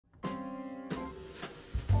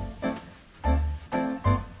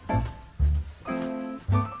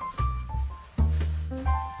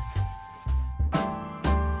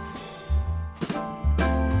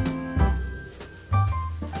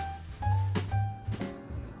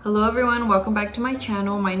Hello everyone, welcome back to my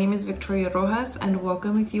channel. My name is Victoria Rojas and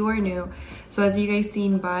welcome if you are new. So as you guys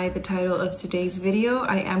seen by the title of today's video,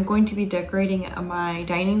 I am going to be decorating my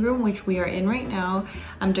dining room, which we are in right now.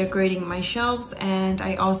 I'm decorating my shelves and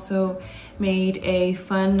I also made a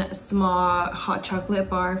fun small hot chocolate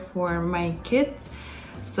bar for my kids.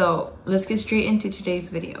 So let's get straight into today's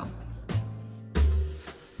video.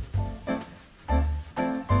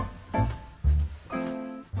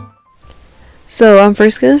 So I'm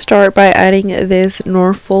first going to start by adding this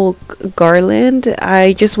Norfolk garland.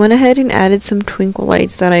 I just went ahead and added some twinkle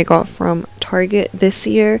lights that I got from Target this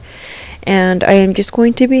year. And I am just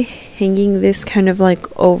going to be hanging this kind of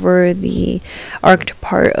like over the arched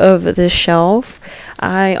part of the shelf.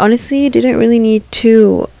 I honestly didn't really need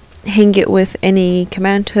to hang it with any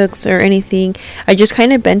command hooks or anything. I just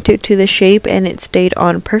kind of bent it to the shape and it stayed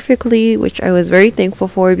on perfectly, which I was very thankful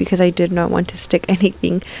for because I did not want to stick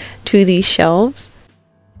anything to these shelves.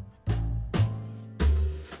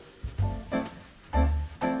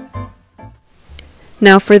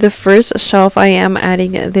 Now for the first shelf, I am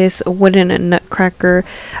adding this wooden nutcracker.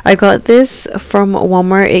 I got this from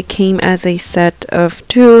Walmart. It came as a set of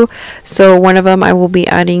 2. So one of them I will be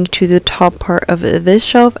adding to the top part of this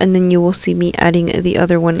shelf, and then you will see me adding the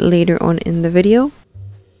other one later on in the video.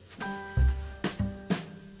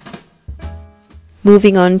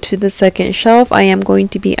 Moving on to the second shelf, I am going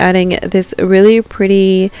to be adding this really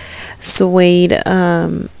pretty suede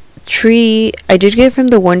tree. I did get it from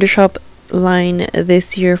the Wonder Shop line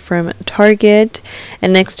this year from Target,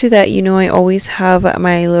 and next to that, you know, I always have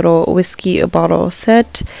my little whiskey bottle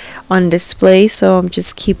set on display, so I'm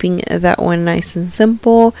just keeping that one nice and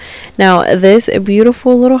simple. Now this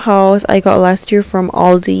beautiful little house I got last year from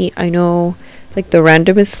Aldi. I know, like the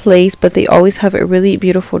randomest place, but they always have a really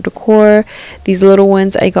beautiful decor. These little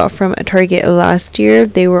ones I got from Target last year.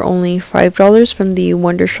 They were only $5 from the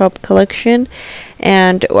Wonder Shop collection.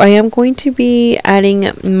 And I am going to be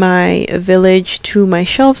adding my village to my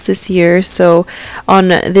shelves this year. So on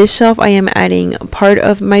this shelf I am adding part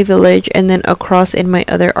of my village, and then across in my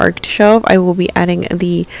other arched shelf I will be adding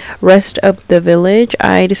the rest of the village.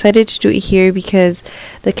 I decided to do it here because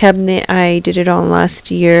the cabinet I did it on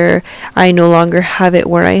last year, I no longer have it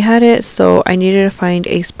where I had it, so I needed to find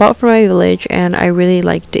a spot for my village and I really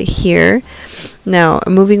liked it here. Now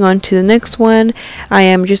moving on to the next one, I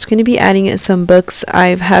am just going to be adding some books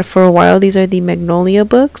I've had for a while. These are the Magnolia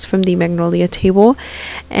books from the Magnolia table,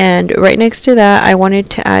 and right next to that I wanted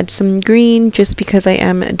to add some green just because I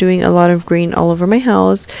am doing a lot of green all over my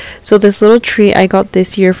house. So this little tree I got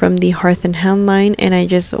this year from the Hearth and Hand line, and I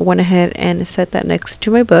just went ahead and set that next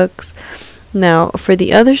to my books. Now for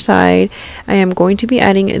the other side, I am going to be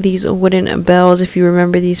adding these wooden bells. If you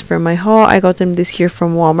remember these from my haul, I got them this year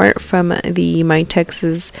from Walmart from the My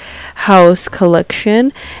Texas House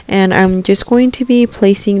collection, and I'm just going to be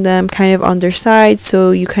placing them kind of on their side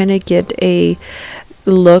so you kind of get a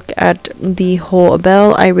look at the whole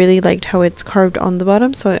bell. I really liked how it's carved on the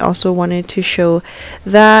bottom, so I also wanted to show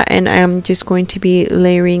that, and I'm just going to be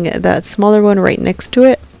layering that smaller one right next to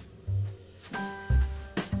it.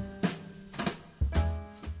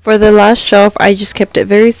 For the last shelf, I just kept it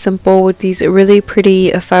very simple with these really pretty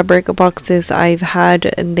fabric boxes I've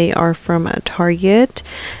had, and they are from Target.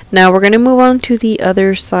 Now we're going to move on to the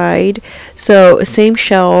other side. So same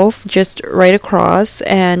shelf, just right across,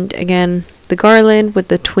 and again the garland with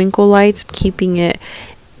the twinkle lights, keeping it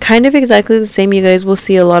kind of exactly the same. You guys will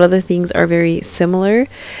see a lot of the things are very similar,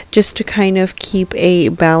 just to kind of keep a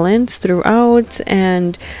balance throughout.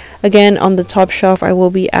 And again, on the top shelf I will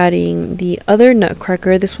be adding the other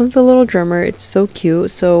nutcracker. This one's a little drummer, it's so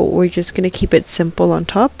cute, so we're just gonna keep it simple on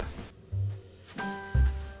top.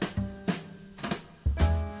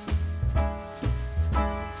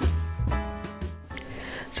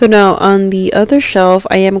 So now on the other shelf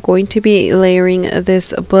I am going to be layering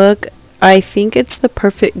this book. I think it's the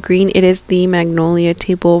perfect green. It is the Magnolia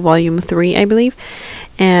Table Volume 3, I believe.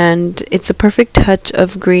 And it's a perfect touch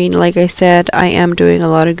of green. Like I said, I am doing a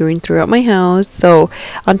lot of green throughout my house. So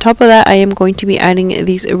on top of that, I am going to be adding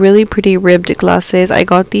these really pretty ribbed glasses. I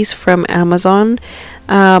got these from Amazon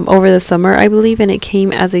over the summer, I believe, and it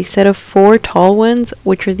came as a set of 4 tall ones,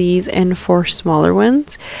 which are these, and 4 smaller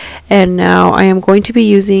ones. And now I am going to be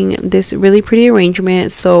using this really pretty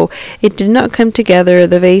arrangement. So it did not come together.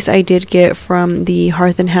 The vase I did get from the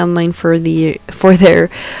Hearth and Hand line for their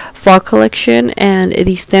fall collection, and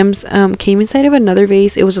the stems came inside of another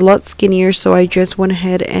vase. It was a lot skinnier, so I just went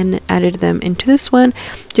ahead and added them into this one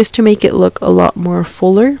just to make it look a lot more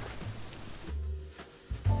fuller.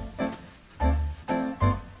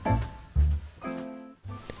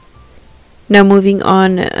 Now moving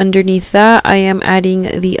on underneath that, I am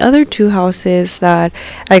adding the other two houses that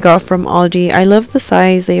I got from Aldi. I love the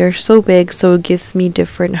size. They are so big, so it gives me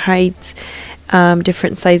different heights,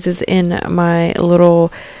 different sizes in my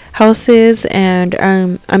little houses. And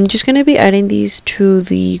I'm just going to be adding these to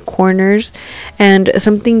the corners. And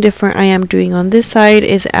something different I am doing on this side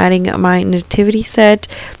is adding my nativity set.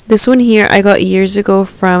 This one here I got years ago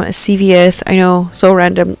from CVS. I know, so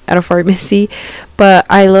random, at a pharmacy, but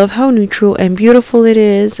I love how neutral and beautiful it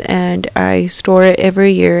is, and I store it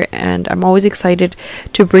every year, and I'm always excited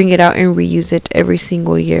to bring it out and reuse it every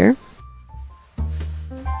single year.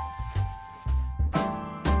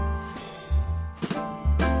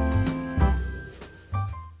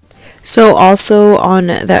 So also on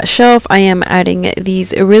that shelf, I am adding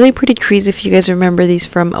these really pretty trees. If you guys remember these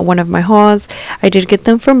from one of my hauls, I did get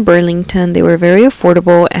them from Burlington. They were very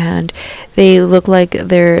affordable and they look like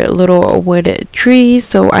they're little wood trees.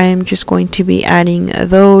 So I am just going to be adding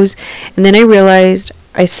those. And then I realized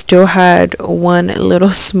I still had one little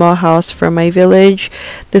small house from my village.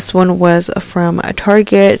 This one was from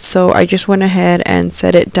Target, so I just went ahead and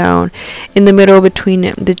set it down in the middle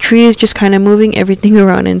between the trees, just kind of moving everything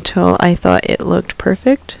around until I thought it looked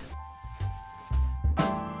perfect.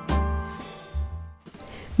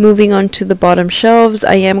 Moving on to the bottom shelves,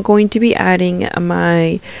 I am going to be adding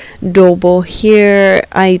my dough bowl here.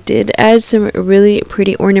 I did add some really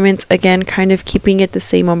pretty ornaments, again kind of keeping it the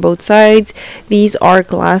same on both sides. These are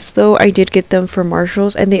glass though. I did get them from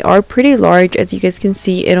Marshalls and they are pretty large. As you guys can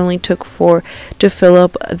see, it only took 4 to fill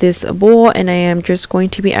up this bowl, and I am just going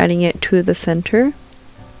to be adding it to the center.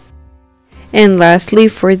 And lastly,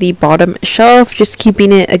 for the bottom shelf, just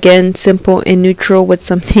keeping it again simple and neutral with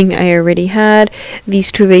something I already had.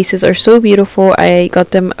 These two vases are so beautiful. I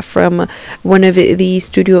got them from one of the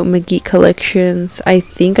Studio McGee collections, I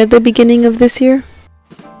think at the beginning of this year.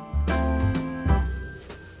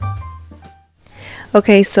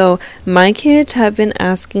 Okay, so my kids have been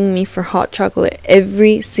asking me for hot chocolate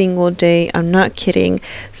every single day. I'm not kidding.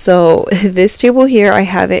 So this table here, I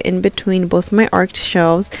have it in between both my arched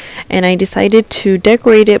shelves, and I decided to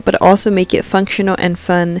decorate it but also make it functional and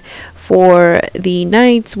fun for the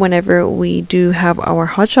nights whenever we do have our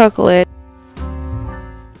hot chocolate.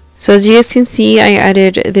 So as you guys can see, I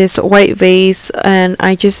added this white vase and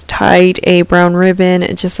I just tied a brown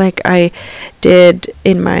ribbon just like I did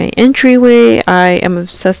in my entryway. I am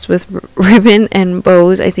obsessed with ribbon and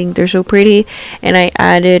bows. I think they're so pretty. And I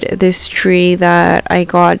added this tree that I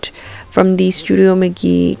got from the Studio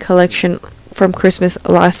McGee collection from Christmas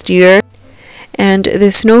last year. And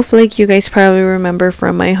the snowflake, you guys probably remember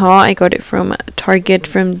from my haul. I got it from Target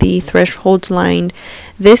from the Thresholds line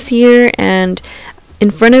this year, and in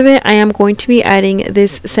front of it, I am going to be adding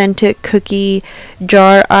this scented cookie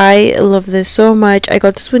jar. I love this so much. I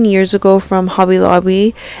got this one years ago from Hobby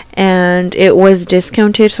Lobby and it was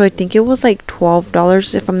discounted, so I think it was like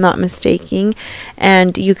 $12 if I'm not mistaken.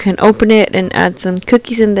 And you can open it and add some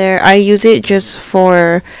cookies in there. I use it just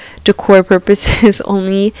for decor purposes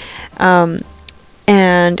only.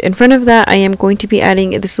 And in front of that, I am going to be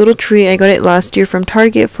adding this little tree. I got it last year from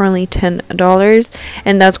Target for only $10,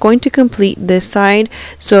 and that's going to complete this side.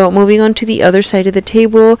 So moving on to the other side of the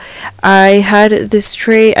table, I had this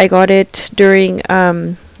tray. I got it during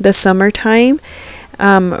the summertime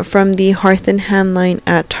from the Hearth and Hand line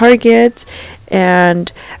at Target,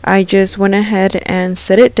 and I just went ahead and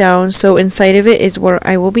set it down. So inside of it is where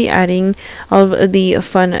I will be adding all of the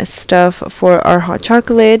fun stuff for our hot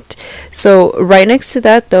chocolate. So right next to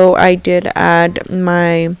that though, I did add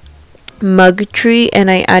my mug tree,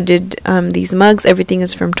 and I added these mugs. Everything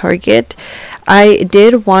is from Target. I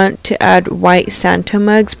did want to add white Santa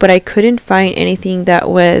mugs, but I couldn't find anything that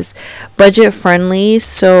was budget friendly,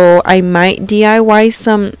 so I might DIY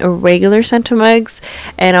some regular Santa mugs,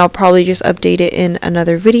 and I'll probably just update it in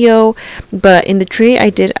another video. But in the tree,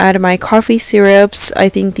 I did add my coffee syrups. I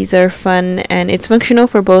think these are fun, and it's functional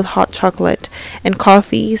for both hot chocolate and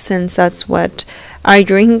coffee, since that's what I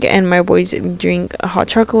drink and my boys drink hot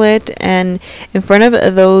chocolate. And in front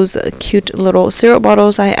of those cute little syrup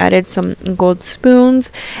bottles, I added some gold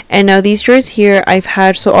spoons. And now these jars here I've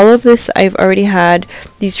had, so all of this I've already had.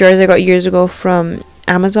 These jars I got years ago from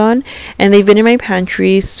Amazon, and they've been in my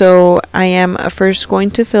pantry. So I am first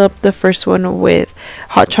going to fill up the first one with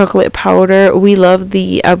hot chocolate powder. We love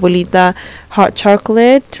the Abuelita hot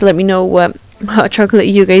chocolate. Let me know what hot chocolate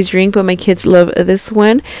you guys drink, but my kids love this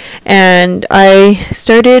one. And I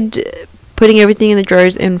started putting everything in the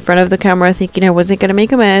jars in front of the camera, thinking I wasn't gonna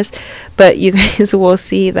make a mess, but you guys will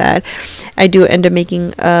see that I do end up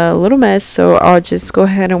making a little mess. So I'll just go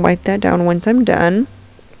ahead and wipe that down once I'm done.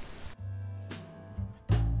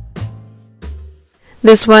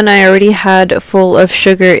 This one I already had full of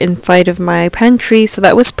sugar inside of my pantry, so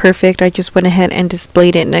that was perfect. I just went ahead and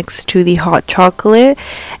displayed it next to the hot chocolate.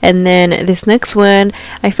 And then this next one,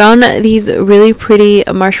 I found these really pretty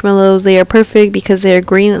marshmallows. They are perfect because they are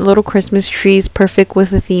green little Christmas trees, perfect with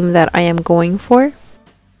the theme that I am going for.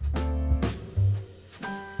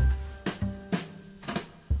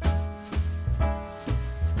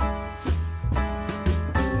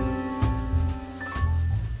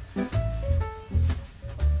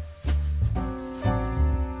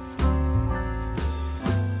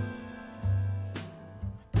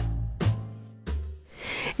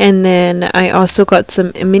 And then I also got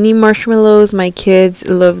some mini marshmallows. My kids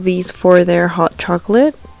love these for their hot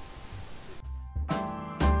chocolate.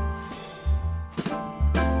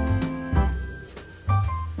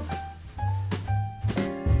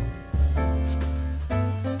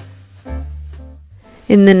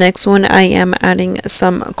 In the next one, I am adding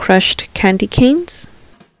some crushed candy canes.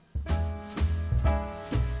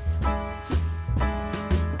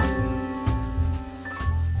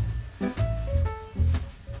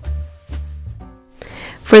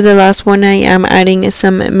 For the last one, I am adding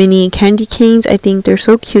some mini candy canes. I think they're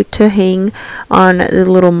so cute to hang on the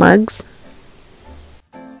little mugs.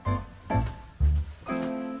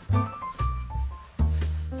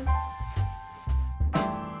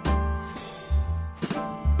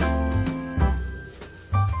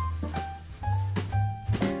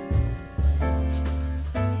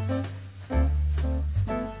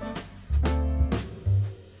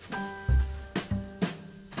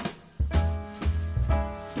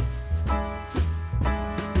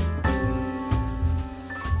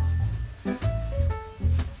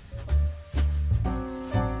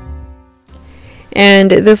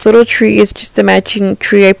 And this little tree is just a matching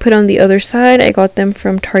tree I put on the other side. I got them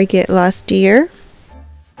from Target last year.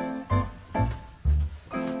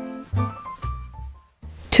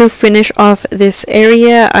 To finish off this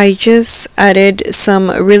area, I just added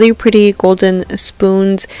some really pretty golden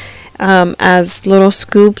spoons as little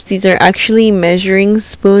scoops. These are actually measuring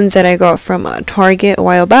spoons that I got from Target a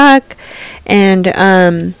while back. And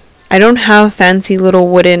I don't have fancy little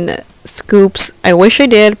wooden scoops. I wish I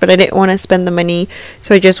did, but I didn't want to spend the money,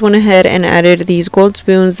 so I just went ahead and added these gold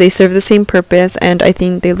spoons. They serve the same purpose and I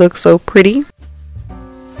think they look so pretty.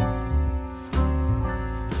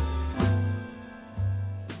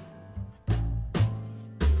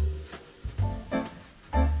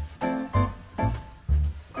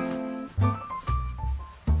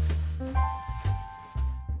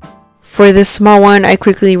 For this small one, I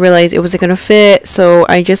quickly realized it wasn't going to fit, so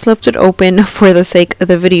I just left it open for the sake of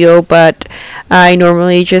the video, but I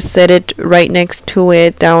normally just set it right next to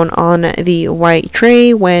it down on the white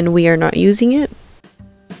tray when we are not using it.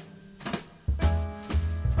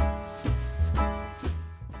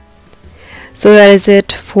 So that is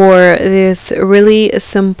it for this really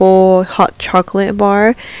simple hot chocolate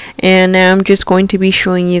bar, and now I'm just going to be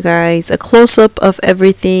showing you guys a close-up of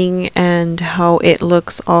everything and how it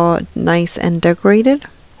looks all nice and decorated.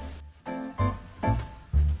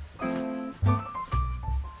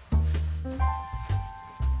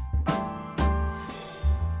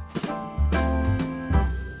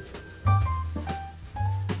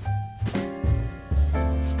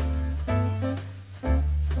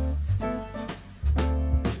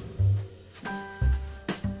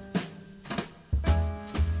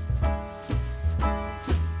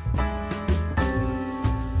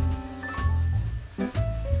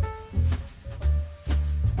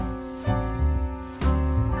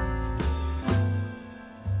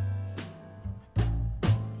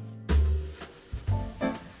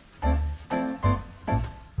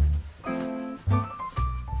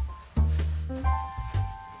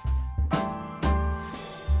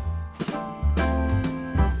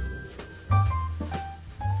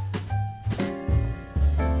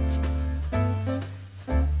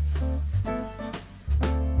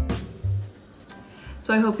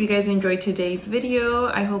 So I hope you guys enjoyed today's video.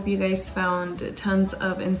 I hope you guys found tons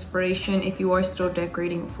of inspiration if you are still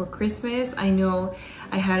decorating for Christmas. I know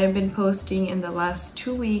I hadn't been posting in the last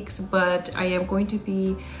 2 weeks, but I am going to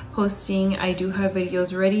be posting. I do have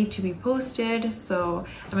videos ready to be posted, so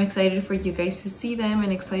I'm excited for you guys to see them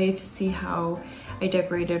and excited to see how I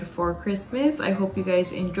decorated for Christmas. I hope you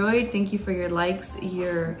guys enjoyed. Thank you for your likes,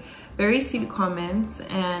 your very sweet comments,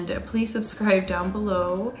 and please subscribe down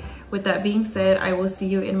below. With that being said, I will see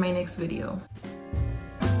you in my next video.